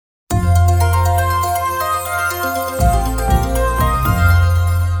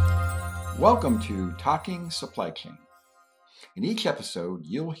Welcome to Talking Supply Chain. In each episode,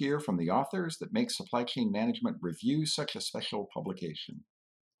 you'll hear from the authors that make Supply Chain Management Review such a special publication.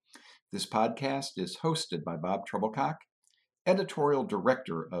 This podcast is hosted by Bob Trebilcock, Editorial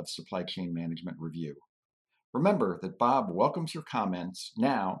Director of Supply Chain Management Review. Remember that Bob welcomes your comments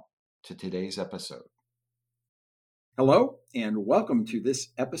now to today's episode. Hello, and welcome to this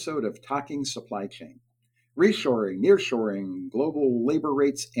episode of Talking Supply Chain. Reshoring, nearshoring, global labor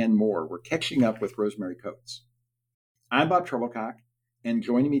rates, and more. We're catching up with Rosemary Coates. I'm Bob Trebilcock, and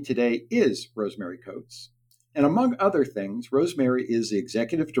joining me today is Rosemary Coates. And among other things, Rosemary is the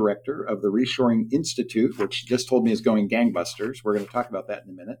Executive Director of the Reshoring Institute, which she just told me is going gangbusters. We're going to talk about that in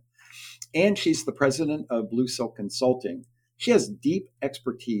a minute. And she's the President of Blue Silk Consulting. She has deep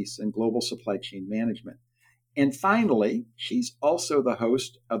expertise in global supply chain management. And finally, she's also the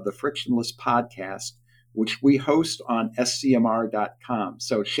host of the Frictionless podcast, which we host on scmr.com.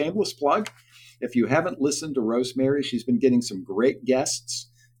 So shameless plug. If you haven't listened to Rosemary, she's been getting some great guests.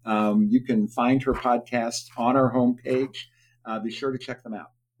 You can find her podcasts on our homepage. Be sure to check them out.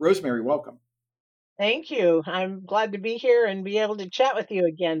 Rosemary, welcome. Thank you. I'm glad to be here and be able to chat with you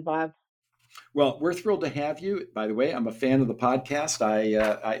again, Bob. Well, we're thrilled to have you. By the way, I'm a fan of the podcast.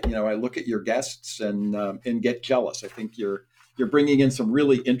 I look at your guests and get jealous. I think you're bringing in some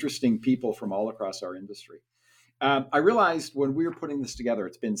really interesting people from all across our industry. I realized when we were putting this together,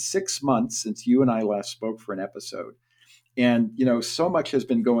 it's been 6 months since you and I last spoke for an episode. And, so much has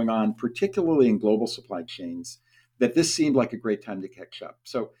been going on, particularly in global supply chains, that this seemed like a great time to catch up.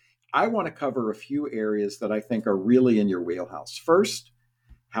 So I want to cover a few areas that I think are really in your wheelhouse. First,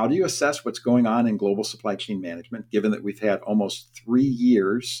 how do you assess what's going on in global supply chain management, given that we've had almost 3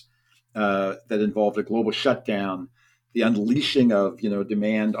 years that involved a global shutdown, the unleashing of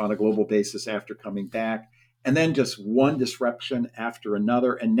demand on a global basis after coming back, and then just one disruption after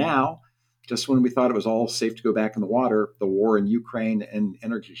another. And now, just when we thought it was all safe to go back in the water, the war in Ukraine and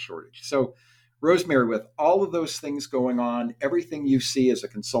energy shortage. So, Rosemary, with all of those things going on, everything you see as a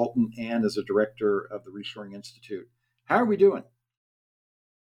consultant and as a director of the Reshoring Institute, how are we doing?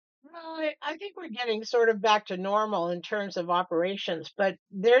 Well, I think we're getting sort of back to normal in terms of operations, but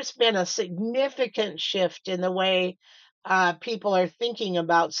there's been a significant shift in the way people are thinking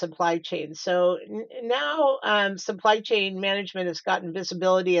about supply chain. So now supply chain management has gotten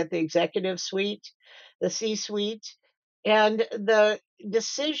visibility at the executive suite, the C suite, and the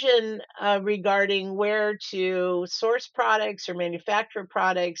decision regarding where to source products or manufacture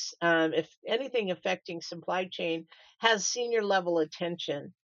products, if anything affecting supply chain, has senior level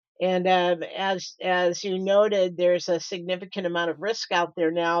attention. And as you noted, there's a significant amount of risk out there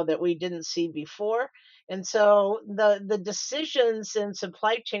now that we didn't see before. And so the decisions in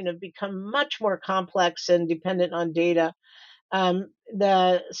supply chain have become much more complex and dependent on data.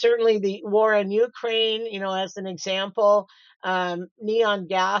 The certainly the war in Ukraine, as an example, neon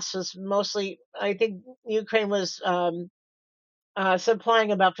gas was mostly. I think Ukraine was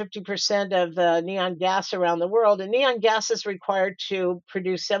supplying about 50% of the neon gas around the world. And neon gas is required to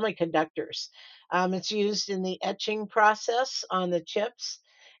produce semiconductors. It's used in the etching process on the chips.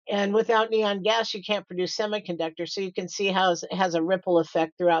 And without neon gas, you can't produce semiconductors. So you can see how it has a ripple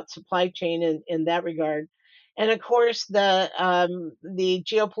effect throughout supply chain in that regard. And of course, the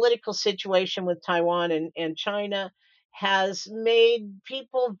geopolitical situation with Taiwan and China has made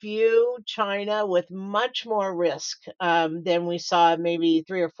people view China with much more risk than we saw maybe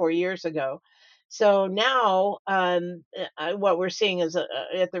 3 or 4 years ago. So now, what we're seeing is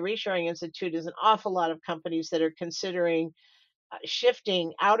at the Reshoring Institute is an awful lot of companies that are considering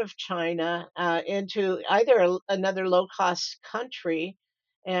shifting out of China into either another low cost country.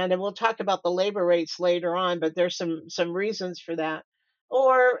 And we'll talk about the labor rates later on, but there's some reasons for that.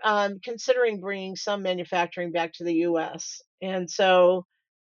 Or considering bringing some manufacturing back to the U.S. And so,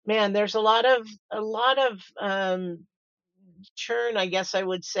 man, there's a lot of churn, I guess I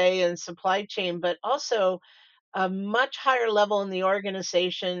would say, in supply chain, but also a much higher level in the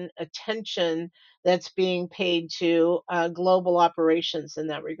organization attention that's being paid to global operations in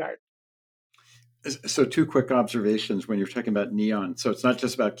that regard. So two quick observations when you're talking about neon. So it's not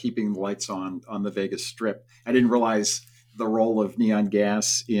just about keeping the lights on the Vegas Strip. I didn't realize the role of neon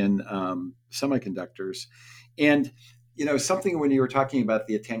gas in semiconductors. And, something when you were talking about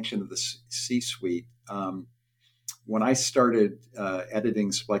the attention of the C-suite, when I started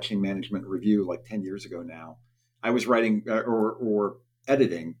editing Supply Chain Management Review like 10 years ago now, I was writing or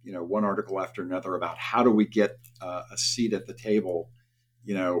editing, one article after another about how do we get a seat at the table,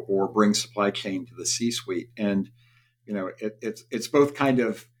 or bring supply chain to the C-suite. And, it's both kind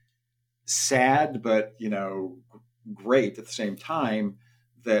of sad, but, great at the same time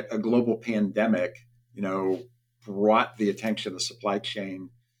that a global pandemic, brought the attention of the supply chain,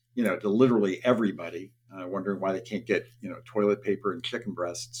 to literally everybody, wondering why they can't get, toilet paper and chicken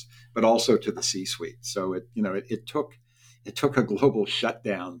breasts, but also to the C-suite. So it took a global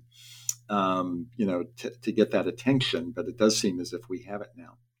shutdown, to get that attention, but it does seem as if we have it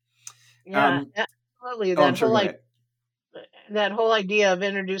now. Yeah, absolutely. I'm sorry, go ahead. That whole idea of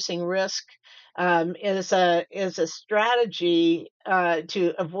introducing risk is a strategy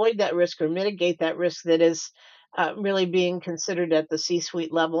to avoid that risk or mitigate that risk that is really being considered at the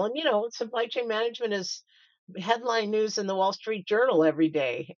C-suite level. And supply chain management is headline news in the Wall Street Journal every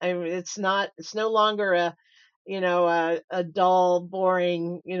day. I mean, it's no longer a dull,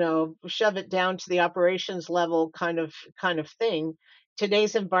 boring, shove it down to the operations level kind of thing.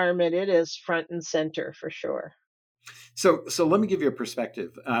 Today's environment, it is front and center for sure. So let me give you a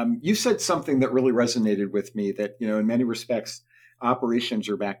perspective. You said something that really resonated with me, that, in many respects, operations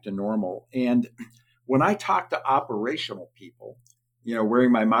are back to normal. And when I talk to operational people,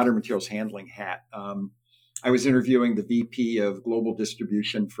 wearing my modern materials handling hat, I was interviewing the VP of global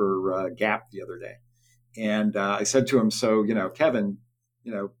distribution for Gap the other day. And I said to him, so, Kevin,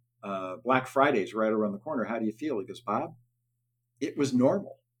 Black Friday is right around the corner. How do you feel? He goes, Bob, it was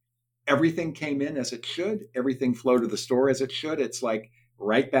normal. Everything came in as it should. Everything flowed to the store as it should. It's like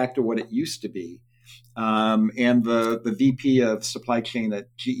right back to what it used to be. And the VP of supply chain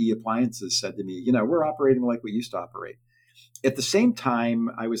at GE Appliances said to me, we're operating like we used to operate. At the same time,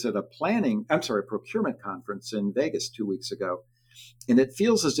 I was at a procurement conference in Vegas 2 weeks ago. And it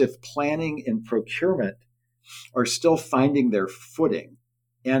feels as if planning and procurement are still finding their footing.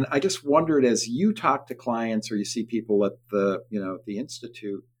 And I just wondered, as you talk to clients or you see people at the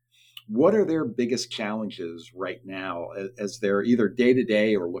Institute, what are their biggest challenges right now as they're either day to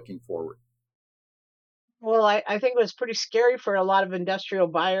day or looking forward? Well, I think it was pretty scary for a lot of industrial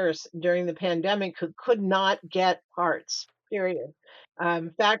buyers during the pandemic who could not get parts, period.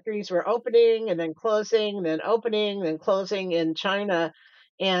 Factories were opening and then closing, then opening, then closing in China.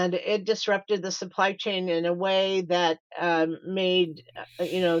 And it disrupted the supply chain in a way that made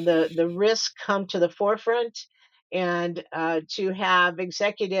the risk come to the forefront, and to have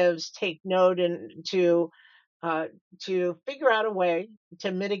executives take note and uh, to figure out a way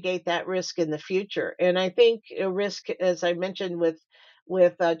to mitigate that risk in the future. And I think a risk, as I mentioned, with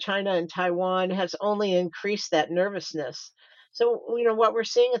China and Taiwan, has only increased that nervousness. So, what we're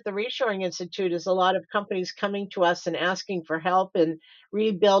seeing at the Reshoring Institute is a lot of companies coming to us and asking for help in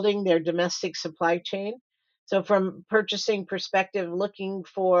rebuilding their domestic supply chain. So, from purchasing perspective, looking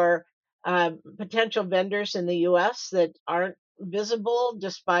for potential vendors in the U.S. that aren't visible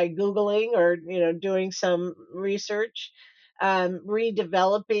just by Googling or doing some research,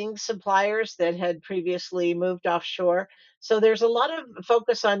 redeveloping suppliers that had previously moved offshore. So there's a lot of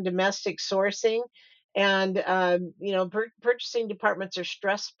focus on domestic sourcing, and purchasing departments are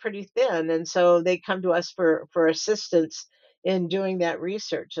stressed pretty thin, and so they come to us for assistance in doing that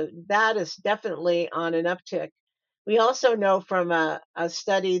research. So that is definitely on an uptick. We also know from a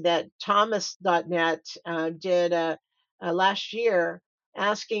study that Thomas.net did last year,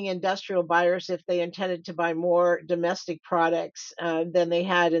 asking industrial buyers if they intended to buy more domestic products than they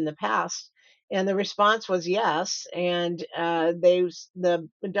had in the past. And the response was yes. And the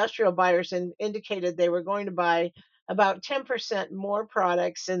industrial buyers indicated they were going to buy about 10% more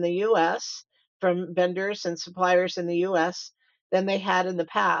products in the US from vendors and suppliers in the US than they had in the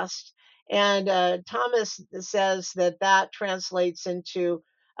past. And Thomas says that that translates into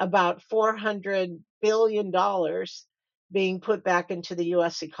about $400 billion being put back into the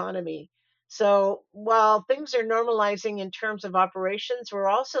US economy. So while things are normalizing in terms of operations, we're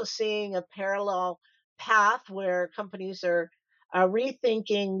also seeing a parallel path where companies are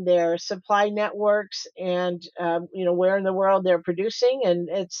rethinking their supply networks and where in the world they're producing, and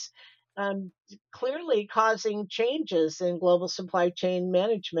it's um, clearly causing changes in global supply chain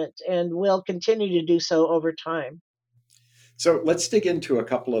management and will continue to do so over time. So let's dig into a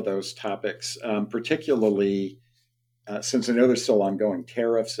couple of those topics, particularly since I know there's still ongoing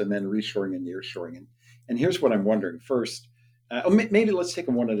tariffs and then reshoring and nearshoring. And here's what I'm wondering first. Maybe let's take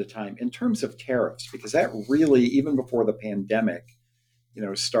them one at a time. In terms of tariffs, because that really, even before the pandemic,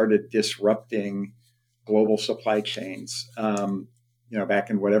 started disrupting global supply chains, back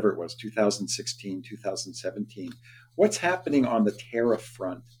in whatever it was, 2016, 2017. What's happening on the tariff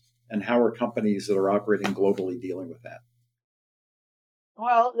front, and how are companies that are operating globally dealing with that?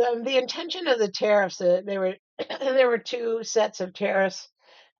 Well, the intention of the tariffs, they were there were two sets of tariffs.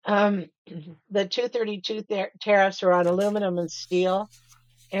 The 232 tariffs were on aluminum and steel,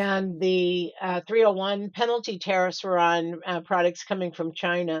 and the 301 penalty tariffs were on products coming from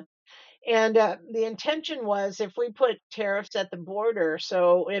China. And the intention was if we put tariffs at the border,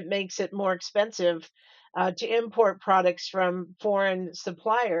 so it makes it more expensive to import products from foreign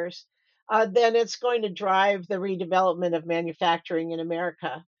suppliers, then it's going to drive the redevelopment of manufacturing in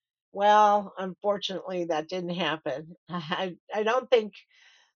America. Well, unfortunately, that didn't happen. I don't think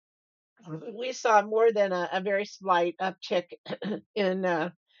we saw more than a very slight uptick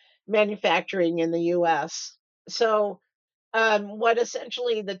in manufacturing in the US. So, what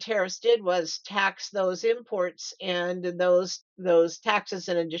essentially the tariffs did was tax those imports, and those taxes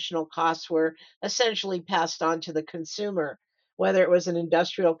and additional costs were essentially passed on to the consumer, whether it was an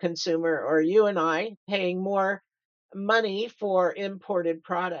industrial consumer or you and I paying more money for imported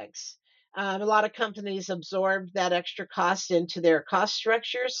products. A lot of companies absorbed that extra cost into their cost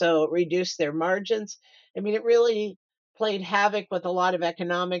structure, so it reduced their margins. I mean, it really played havoc with a lot of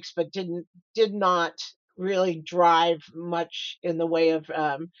economics, but did not really drive much in the way of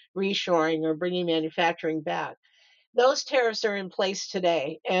reshoring or bringing manufacturing back. Those tariffs are in place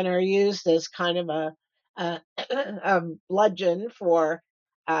today and are used as kind of a, a bludgeon for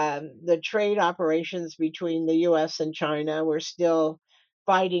the trade operations between the U.S. and China. We're still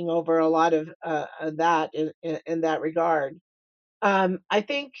fighting over a lot of that in that regard. I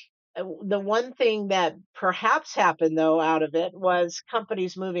think the one thing that perhaps happened, though, out of it was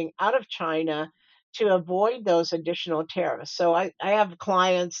companies moving out of China to avoid those additional tariffs. So I have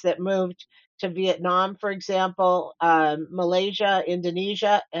clients that moved to Vietnam, for example, Malaysia,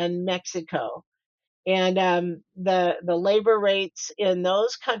 Indonesia, and Mexico. And the labor rates in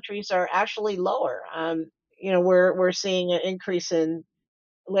those countries are actually lower. We're seeing an increase in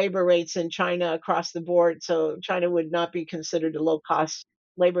labor rates in China across the board. So China would not be considered a low cost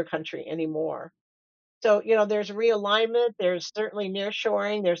labor country anymore. So, there's realignment. There's certainly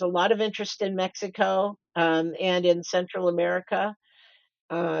nearshoring. There's a lot of interest in Mexico and in Central America.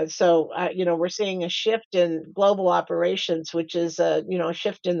 We're seeing a shift in global operations, which is a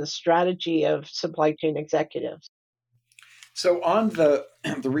shift in the strategy of supply chain executives. So on the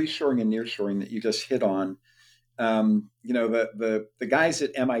the reshoring and nearshoring that you just hit on, the guys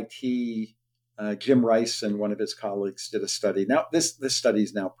at MIT, Jim Rice and one of his colleagues did a study. Now this study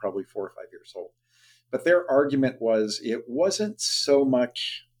is now probably 4 or 5 years old, but their argument was it wasn't so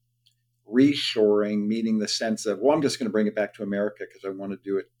much reshoring, meaning the sense of, well, I'm just going to bring it back to America because I want to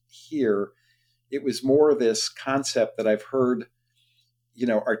do it here. It was more this concept that I've heard,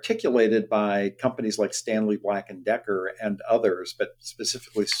 articulated by companies like Stanley Black and Decker and others, but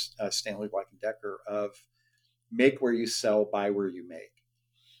specifically Stanley Black and Decker, of make where you sell, buy where you make.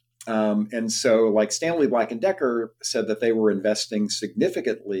 And so, like Stanley Black and Decker said that they were investing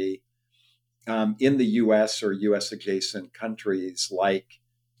significantly in the U.S. or U.S. adjacent countries like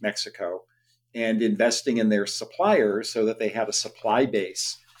Mexico, and investing in their suppliers so that they had a supply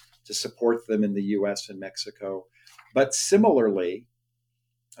base to support them in the U.S. and Mexico. But similarly,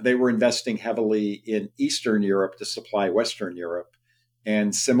 they were investing heavily in Eastern Europe to supply Western Europe,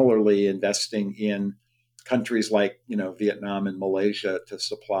 and similarly investing in countries like Vietnam and Malaysia to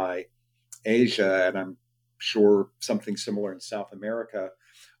supply Asia, and I'm sure something similar in South America,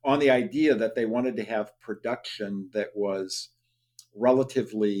 on the idea that they wanted to have production that was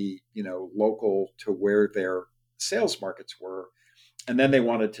relatively local to where their sales markets were, and then they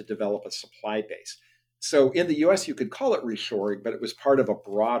wanted to develop a supply base. So in the US, you could call it reshoring, but it was part of a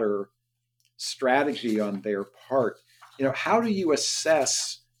broader strategy on their part. How do you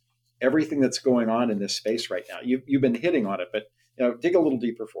assess everything that's going on in this space right now? You've been hitting on it, but dig a little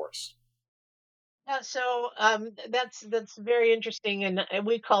deeper for us. Yeah, so that's very interesting, and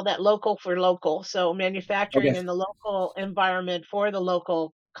we call that local for local. So Okay. manufacturing in the local environment for the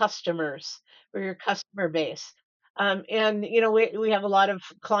local customers, for your customer base. And we have a lot of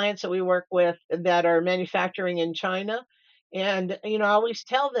clients that we work with that are manufacturing in China, and I always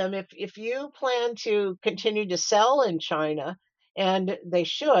tell them if you plan to continue to sell in China, and they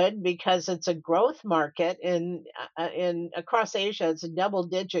should because it's a growth market in across Asia, it's a double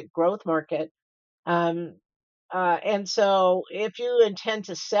digit growth market. um, and so, if you intend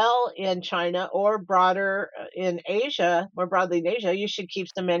to sell in China or broader in Asia, more broadly in Asia, you should keep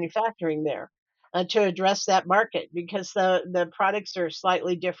some manufacturing there to address that market because the products are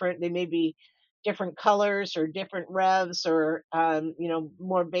slightly different. They may be different colors or different revs or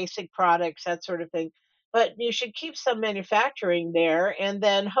more basic products, that sort of thing. But you should keep some manufacturing there, and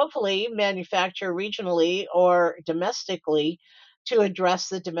then hopefully manufacture regionally or domestically to address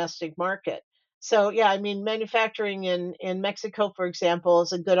the domestic market. So yeah, I mean, manufacturing in Mexico, for example,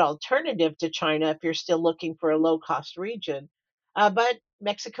 is a good alternative to China if you're still looking for a low cost region. But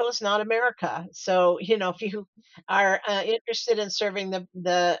Mexico is not America. So, if you are interested in serving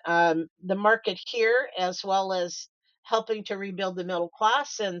the market here, as well as helping to rebuild the middle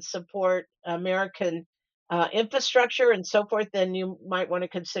class and support American infrastructure and so forth, then you might want to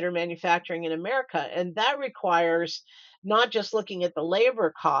consider manufacturing in America. And that requires not just looking at the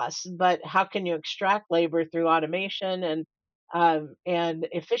labor costs, but how can you extract labor through automation and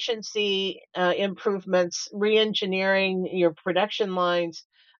efficiency improvements, re-engineering your production lines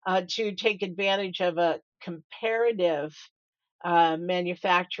to take advantage of a comparative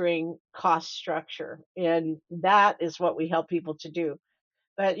manufacturing cost structure. And that is what we help people to do.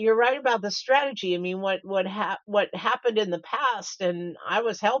 But you're right about the strategy. I mean, what happened in the past, and I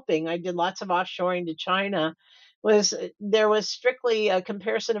was helping. I did lots of offshoring to China. Was there was strictly a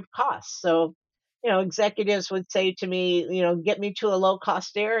comparison of costs. So, executives would say to me, get me to a low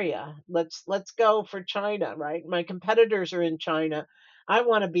cost area. Let's go for China, right? My competitors are in China. I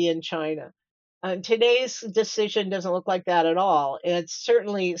want to be in China. Today's decision doesn't look like that at all. It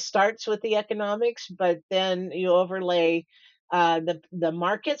certainly starts with the economics, but then you overlay the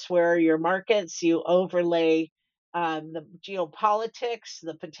markets. Where are your markets? You overlay the geopolitics,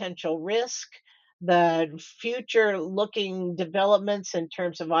 the potential risk, the future looking developments in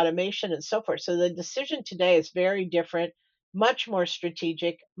terms of automation and so forth. So the decision today is very different, much more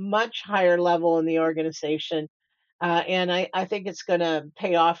strategic, much higher level in the organization. And I think it's going to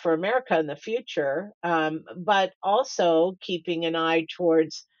pay off for America in the future, but also keeping an eye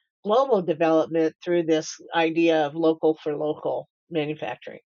towards global development through this idea of local for local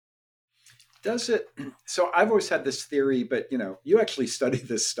manufacturing. Does it? So I've always had this theory, but you actually study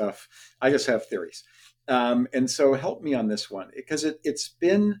this stuff. I just have theories, and so help me on this one because it's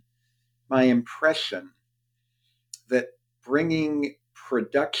been my impression that bringing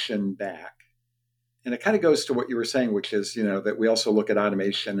production back, and it kind of goes to what you were saying, which is that we also look at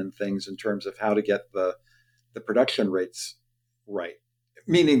automation and things in terms of how to get the production rates right,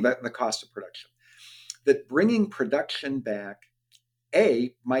 meaning that the cost of production. That bringing production back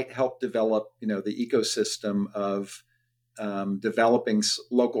might help develop the ecosystem of developing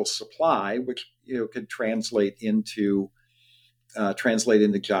local supply, which could translate into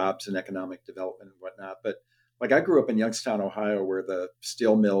jobs and economic development and whatnot. But like I grew up in Youngstown, Ohio, where the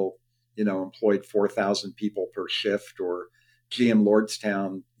steel mill employed 4,000 people per shift, or GM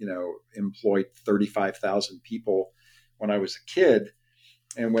Lordstown employed 35,000 people when I was a kid.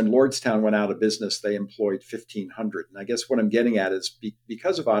 And when Lordstown went out of business, they employed 1,500. And I guess what I'm getting at is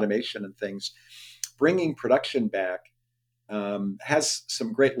because of automation and things, bringing production back has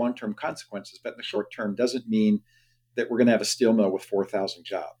some great long-term consequences, but in the short term doesn't mean that we're going to have a steel mill with 4,000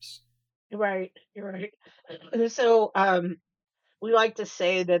 jobs. Right, you're right. So we like to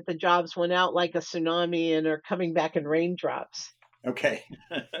say that the jobs went out like a tsunami and are coming back in raindrops. Okay.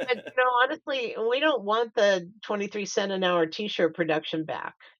 But honestly, we don't want the 23 cent an hour T-shirt production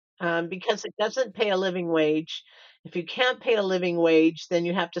back because it doesn't pay a living wage. If you can't pay a living wage, then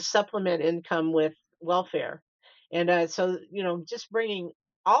you have to supplement income with welfare, and so just bringing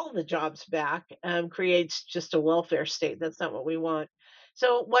all the jobs back creates just a welfare state. That's not what we want.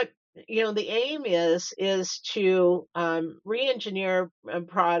 So what the aim is to re-engineer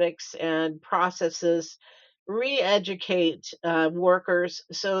products and processes, re-educate workers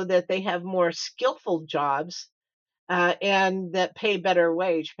so that they have more skillful jobs and that pay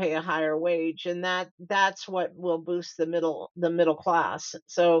a higher wage, and that's what will boost the middle class.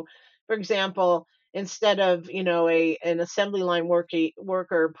 So, for example, instead of a an assembly line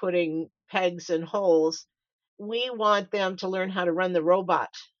worker putting pegs in holes, we want them to learn how to run the robot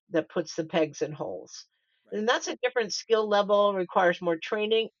that puts the pegs in holes. Right. And that's a different skill level, requires more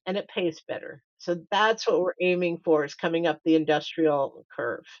training, and it pays better. So that's what we're aiming for, is coming up the industrial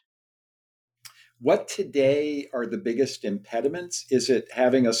curve. What today are the biggest impediments? Is it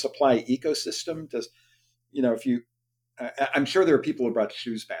having a supply ecosystem? Does if you I'm sure there are people who brought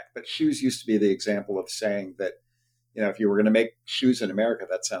shoes back, but shoes used to be the example of saying that if you were going to make shoes in America,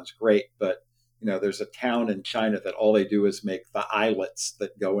 that sounds great, but there's a town in China that all they do is make the eyelets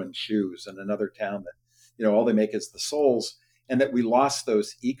that go in shoes, and another town that all they make is the soles, and that we lost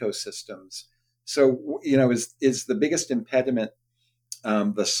those ecosystems. So is the biggest impediment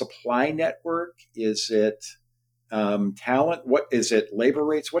the supply network? Is it talent? What is it? Labor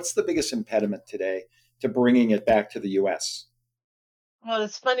rates? What's the biggest impediment today to bringing it back to the U.S.? Well,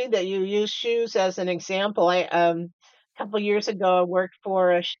 it's funny that you use shoes as an example. A couple years ago, I worked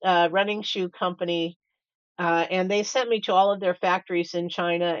for a running shoe company, and they sent me to all of their factories in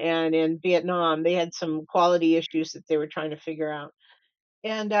China and in Vietnam. They had some quality issues that they were trying to figure out.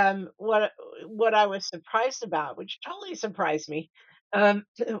 And what I was surprised about, which totally surprised me,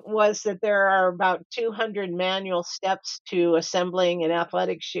 was that there are about 200 manual steps to assembling an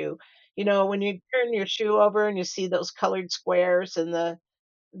athletic shoe. You know, when you turn your shoe over and you see those colored squares and the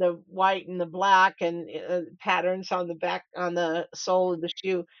white and the black and patterns on the back on the sole of the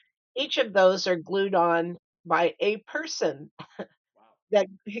shoe, each of those are glued on by a person Wow. that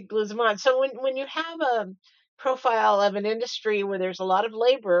he glues them on. So when you have a profile of an industry where there's a lot of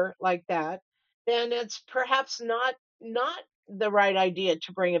labor like that, then it's perhaps not the right idea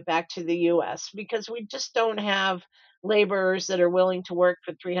to bring it back to the US because we just don't have laborers that are willing to work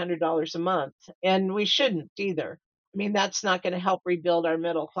for $300 a month, and we shouldn't either. I mean, that's not going to help rebuild our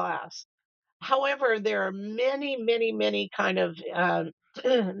middle class. However, there are many, many, many kind of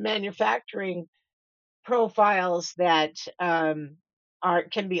manufacturing profiles that are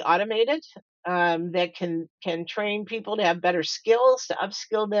can be automated, that can train people to have better skills, to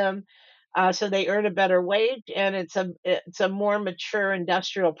upskill them, so they earn a better wage, and it's a more mature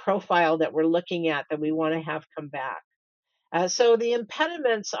industrial profile that we're looking at that we want to have come back. So the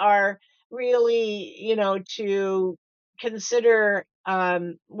impediments are really, you know, to consider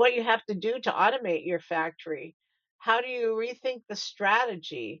what you have to do to automate your factory. How do you rethink the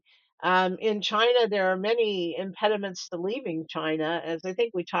strategy? In China, there are many impediments to leaving China, as I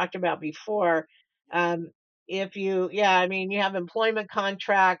think we talked about before. Um, if you, yeah, I mean, you have employment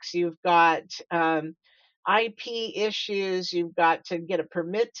contracts, you've got IP issues, you've got to get a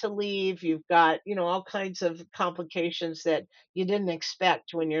permit to leave, you've got, you know, all kinds of complications that you didn't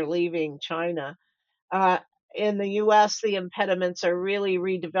expect when you're leaving China. Uh, in the US, the impediments are really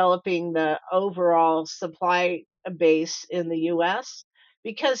redeveloping the overall supply base in the US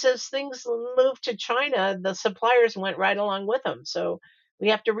because as things moved to China, the suppliers went right along with them. So we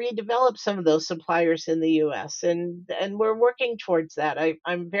have to redevelop some of those suppliers in the US, and we're working towards that.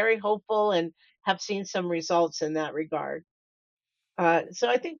 I'm very hopeful and have seen some results in that regard. So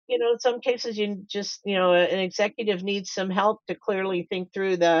I think, you know, in some cases you just, you know, an executive needs some help to clearly think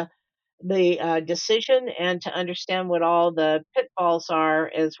through the decision and to understand what all the pitfalls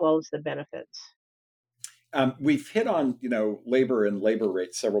are as well as the benefits. We've hit on labor and labor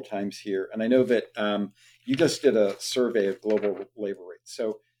rates several times here, and I know that you just did a survey of global labor rates.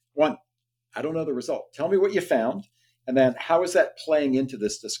 So, one, I don't know the result. Tell me what you found, and then how is that playing into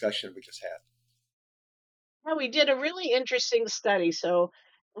this discussion we just had? Yeah, we did a really interesting study. So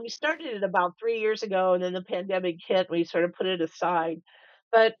we started it about 3 years ago, and then the pandemic hit. We sort of put it aside.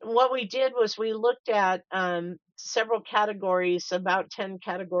 But what we did was we looked at several categories, about 10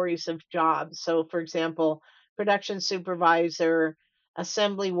 categories of jobs. So, for example, production supervisor,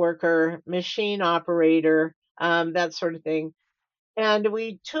 assembly worker, machine operator, that sort of thing. And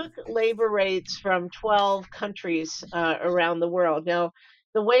we took labor rates from 12 countries around the world. Now,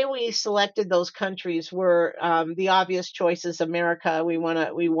 the way we selected those countries were the obvious choices. America, we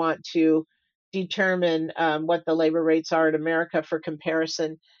want to determine what the labor rates are in America for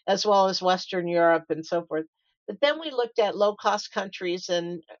comparison, as well as Western Europe and so forth. But then we looked at low cost countries,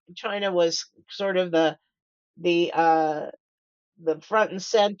 and China was sort of the the front and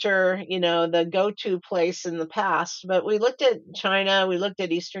center, you know, the go-to place in the past. But we looked at China, we looked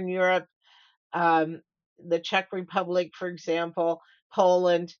at Eastern Europe, um, the Czech Republic, for example,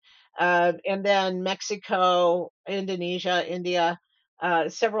 Poland, and then Mexico, Indonesia, India,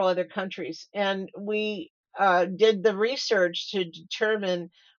 several other countries. And we did the research to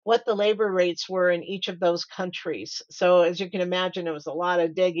determine what the labor rates were in each of those countries. So, as you can imagine, it was a lot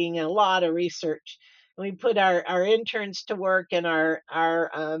of digging and a lot of research. And we put our interns to work and our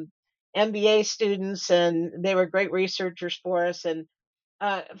MBA students, and they were great researchers for us. And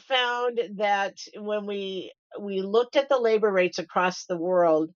found that when we looked at the labor rates across the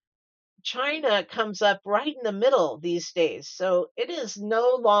world, China comes up right in the middle these days. So it is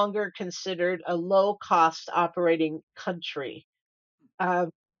no longer considered a low cost operating country. Uh,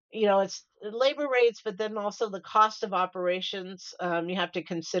 you know, it's labor rates, but then also the cost of operations. You have to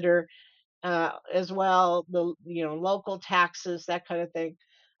consider as well, the local taxes, that kind of thing.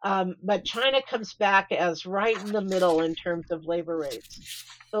 But China comes back as right in the middle in terms of labor rates.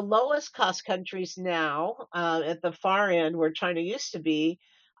 The lowest cost countries now, at the far end where China used to be,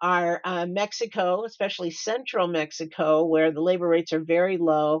 are Mexico, especially central Mexico, where the labor rates are very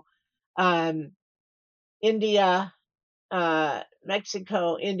low. Um, India,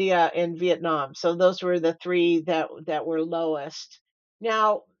 Mexico, India, and Vietnam. So those were the three that were lowest.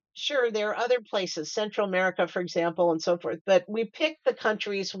 Now, sure, there are other places, Central America, for example, and so forth. But we picked the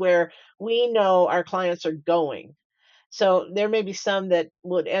countries where we know our clients are going. So there may be some that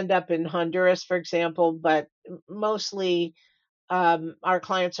would end up in Honduras, for example, but mostly our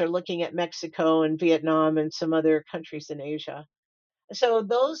clients are looking at Mexico and Vietnam and some other countries in Asia. So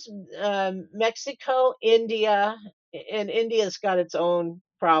those Mexico, India, and India's got its own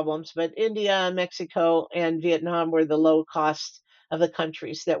problems, but India, Mexico, and Vietnam were the low cost of the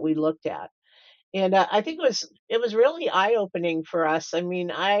countries that we looked at. And I think it was really eye opening for us. I mean,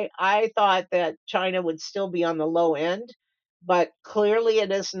 I thought that China would still be on the low end, but clearly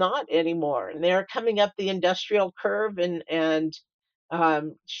it is not anymore. And they're coming up the industrial curve and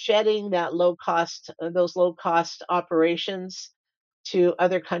shedding that those low cost operations to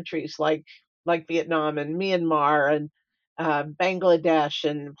other countries like Vietnam and Myanmar and Bangladesh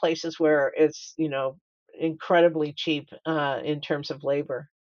and places where it's incredibly cheap in terms of labor.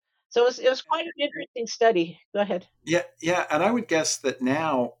 So it was quite an interesting study. Go ahead. Yeah, yeah, and I would guess that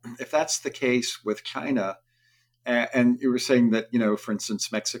now, if that's the case with China, and you were saying that, for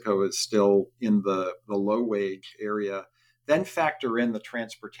instance, Mexico is still in the low wage area, then factor in the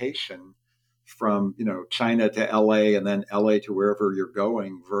transportation from, China to LA and then LA to wherever you're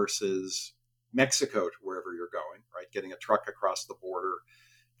going versus Mexico to wherever you're going, right? Getting a truck across the border,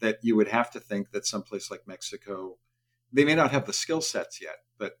 that you would have to think that someplace like Mexico, they may not have the skill sets yet,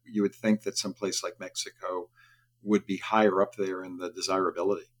 but you would think that someplace like Mexico would be higher up there in the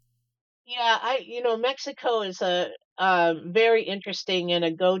desirability. Yeah, Mexico is a very interesting and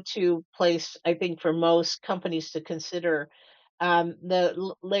a go-to place, I think, for most companies to consider.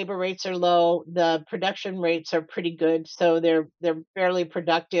 The labor rates are low, the production rates are pretty good, so they're fairly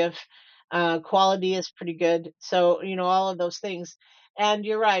productive. Quality is pretty good, so all of those things. And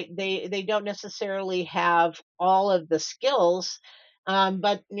you're right, they don't necessarily have all of the skills,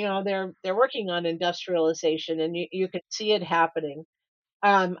 but they're working on industrialization, and you can see it happening.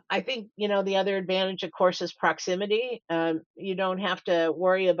 I think, the other advantage, of course, is proximity. You don't have to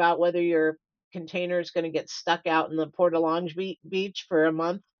worry about whether your container is going to get stuck out in the Port of Beach for a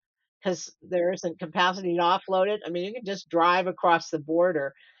month because there isn't capacity to offload it. I mean, you can just drive across the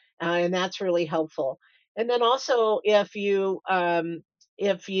border, and that's really helpful. And then also, if you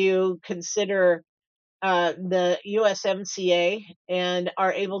consider the USMCA and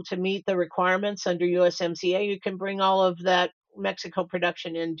are able to meet the requirements under USMCA, you can bring all of that Mexico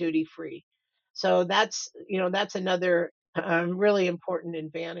production in duty free. So that's another really important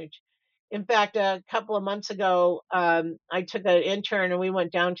advantage. In fact, a couple of months ago, I took an intern and we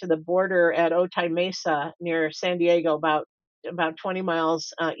went down to the border at Otay Mesa near San Diego, about 20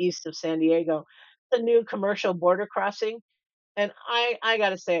 miles east of San Diego. The new commercial border crossing, and I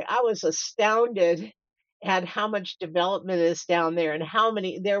gotta say, I was astounded at how much development is down there and how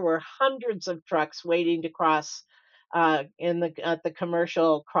many there were hundreds of trucks waiting to cross at the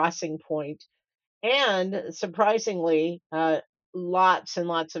commercial crossing point. And surprisingly, lots and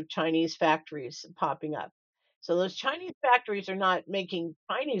lots of Chinese factories popping up. So those Chinese factories are not making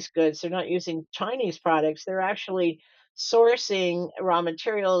Chinese goods, they're not using Chinese products, they're actually sourcing raw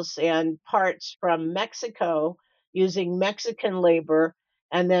materials and parts from Mexico using Mexican labor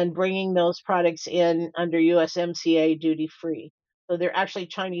and then bringing those products in under USMCA duty free. So they're actually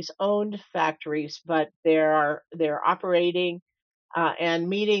Chinese owned factories, but they're operating and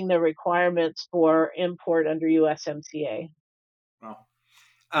meeting the requirements for import under USMCA.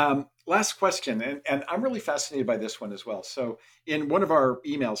 Well, last question, and I'm really fascinated by this one as well. So, in one of our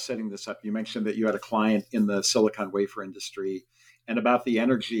emails setting this up, you mentioned that you had a client in the silicon wafer industry and about the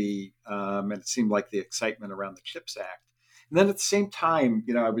energy, and it seemed like the excitement around the CHIPS Act. And then at the same time,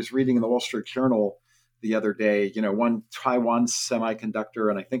 I was reading in the Wall Street Journal the other day, one Taiwan semiconductor,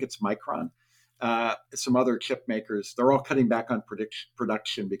 and I think it's Micron, some other chip makers, they're all cutting back on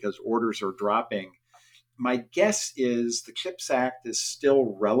production because orders are dropping. My guess is the CHIPS Act is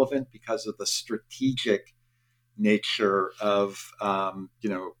still relevant because of the strategic nature of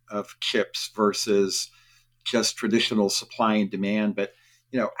chips versus just traditional supply and demand. But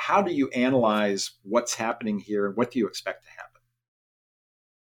how do you analyze what's happening here, and what do you expect to happen?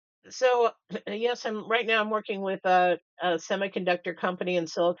 So yes, I'm working with a semiconductor company in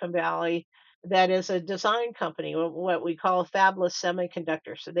Silicon Valley that is a design company, what we call fabless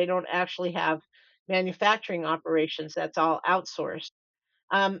semiconductor. So they don't actually have manufacturing operations; that's all outsourced.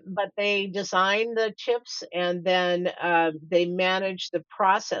 But they design the chips and then they manage the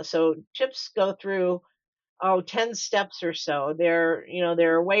process. So chips go through 10 steps or so. There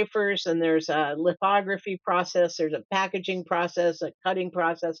are wafers and there's a lithography process, there's a packaging process, a cutting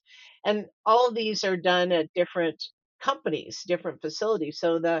process, and all of these are done at different companies, different facilities.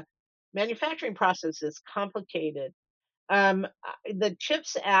 So the manufacturing process is complicated. The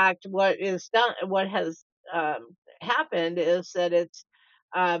CHIPS Act, what has happened is that it's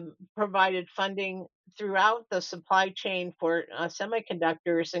provided funding throughout the supply chain for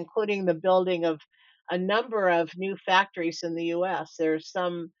semiconductors, including the building of a number of new factories in the U.S. There's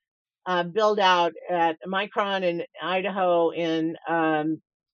some build out at Micron in Idaho, in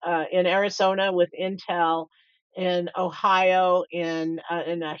Arizona with Intel, in Ohio, in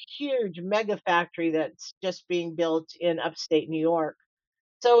a huge mega factory that's just being built in upstate New York.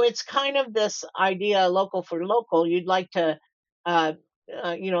 So it's kind of this idea, local for local. You'd like to, uh,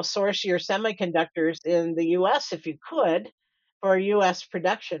 source your semiconductors in the U.S. if you could for U.S.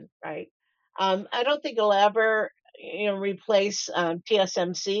 production, right? I don't think it'll ever, replace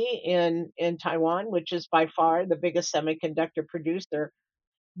TSMC in Taiwan, which is by far the biggest semiconductor producer.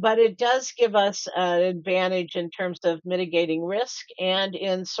 But it does give us an advantage in terms of mitigating risk and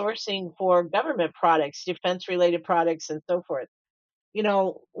in sourcing for government products, defense related products, and so forth.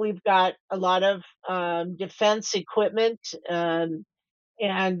 We've got a lot of defense equipment, and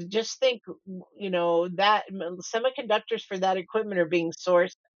just think, that semiconductors for that equipment are being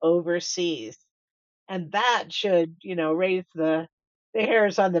sourced overseas, and that should, raise the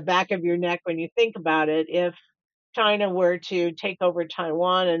hairs on the back of your neck when you think about it. If China were to take over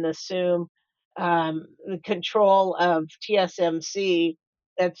Taiwan and assume the control of TSMC,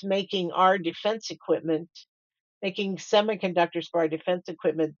 that's making our defense equipment, making semiconductors for our defense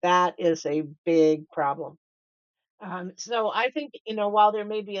equipment, that is a big problem. So I think, while there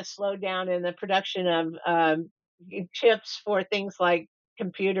may be a slowdown in the production of chips for things like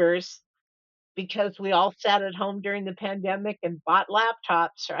computers, because we all sat at home during the pandemic and bought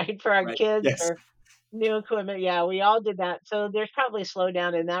laptops, right, for our Right. kids Yes. or new equipment. Yeah, we all did that. So there's probably a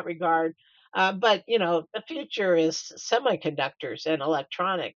slowdown in that regard. But the future is semiconductors and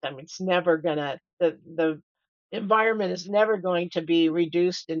electronics. I mean, it's never gonna the environment is never going to be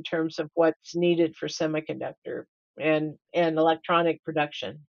reduced in terms of what's needed for semiconductor and electronic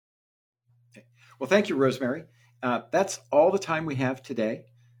production. Well, thank you, Rosemary. That's all the time we have today.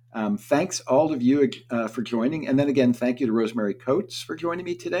 Thanks all of you for joining. And then again, thank you to Rosemary Coates for joining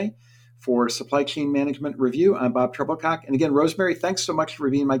me today for Supply Chain Management Review. I'm Bob Treblecock. And again, Rosemary, thanks so much for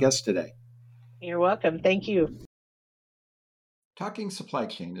being my guest today. You're welcome. Thank you. Talking Supply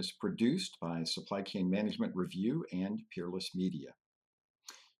Chain is produced by Supply Chain Management Review and Peerless Media.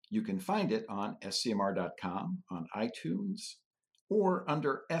 You can find it on scmr.com, on iTunes, or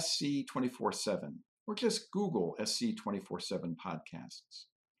under SC 24/7, or just Google SC 24/7 podcasts.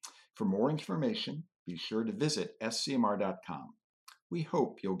 For more information, be sure to visit scmr.com. We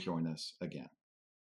hope you'll join us again.